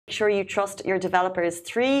sure you trust your developers.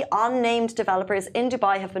 3 unnamed developers in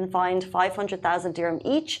Dubai have been fined 500,000 dirham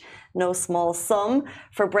each, no small sum,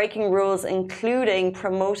 for breaking rules, including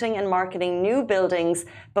promoting and marketing new buildings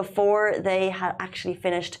before they had actually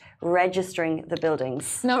finished registering the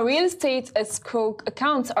buildings. Now, real estate escrow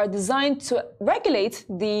accounts are designed to regulate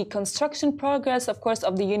the construction progress, of course,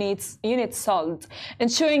 of the units sold,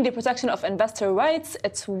 ensuring the protection of investor rights.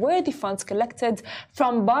 It's where the funds collected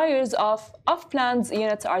from buyers of off-planned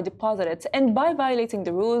units are deposited. And by violating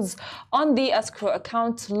the rules on the escrow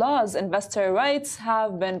account laws, investor rights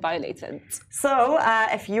have been violated. So,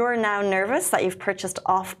 if you're now nervous that you've purchased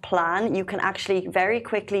off-plan, you can actually very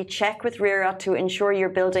quickly check with RERA to ensure your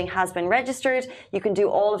building has been registered. You can do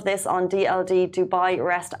all of this on DLD Dubai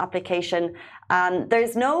REST application.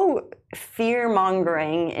 There's no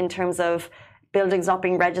fear-mongering in terms of buildings not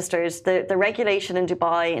being registered. The regulation in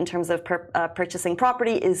Dubai in terms of purchasing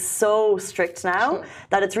property is so strict now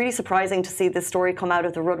that it's really surprising to see this story come out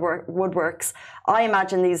of the woodworks. I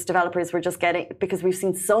imagine these developers were just getting, because we've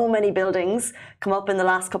seen so many buildings come up in the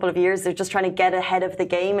last couple of years, they're just trying to get ahead of the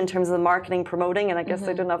game in terms of the marketing, promoting, and I guess they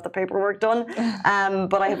didn't have the paperwork done.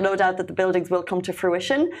 But I have no doubt that the buildings will come to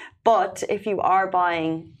fruition. But if you are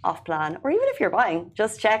buying off-plan, or even if you're buying,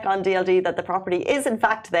 just check on DLD that the property is in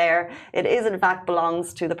fact there. It is in fact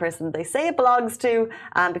belongs to the person they say it belongs to,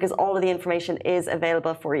 because all of the information is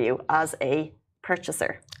available for you as a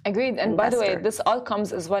purchaser. Agreed. And investor. By the way, this all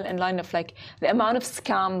comes as well in line of like the amount of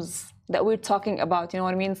scams that we're talking about. You know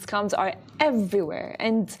what I mean? Scams are everywhere.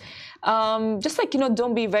 And just like,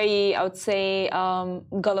 don't be very, I would say,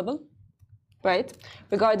 gullible, right?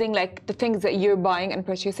 Regarding like the things that you're buying and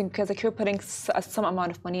purchasing, because like you're putting some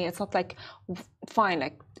amount of money. It's not like, fine,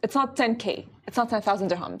 like it's not 10K. It's not 10,000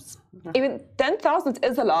 dirhams. Even 10,000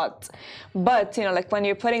 is a lot. But, like when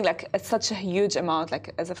you're putting like such a huge amount,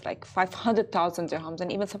 like as if like 500,000 dirhams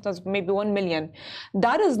and even sometimes maybe 1 million,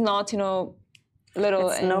 that is not, little.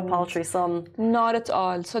 It's no paltry sum. Not at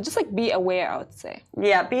all. So just like be aware, I would say.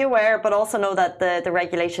 Yeah, be aware, but also know that the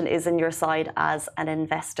regulation is in your side as an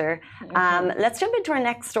investor. Let's jump into our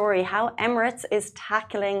next story, how Emirates is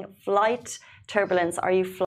tackling flight turbulence. Are you